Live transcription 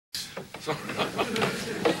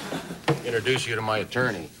Introduce you to my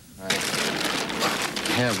attorney. I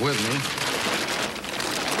have with me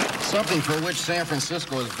something for which San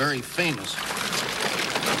Francisco is very famous.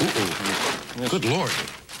 Yes. Good Lord.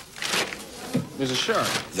 There's a shark.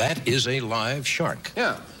 That is a live shark.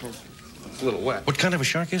 Yeah. It's a little wet. What kind of a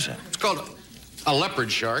shark is that? It's called a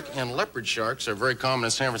leopard shark, and leopard sharks are very common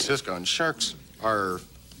in San Francisco. And sharks are,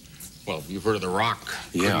 well, you've heard of the Rock.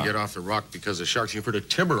 Yeah. Couldn't get off the Rock because of sharks. You've heard of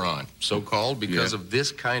Tiburon, so-called, because of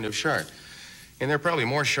this kind of shark. And there are probably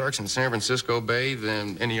more sharks in San Francisco Bay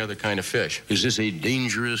than any other kind of fish. Is this a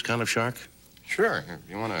dangerous kind of shark? Sure. If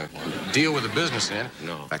you want to deal with the business end.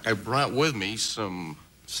 No. In fact, I brought with me some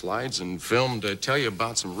slides and film to tell you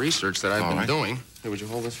about some research that I've been doing. Hey, would you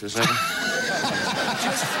hold this for a second?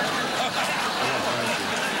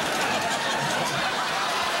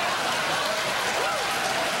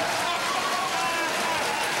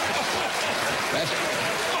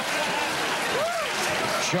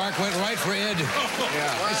 Shark went right for Ed. Yeah.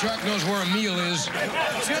 That shark knows where a meal is.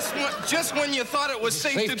 Just when you thought it was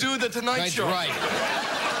safe to do the Tonight Show. That's right.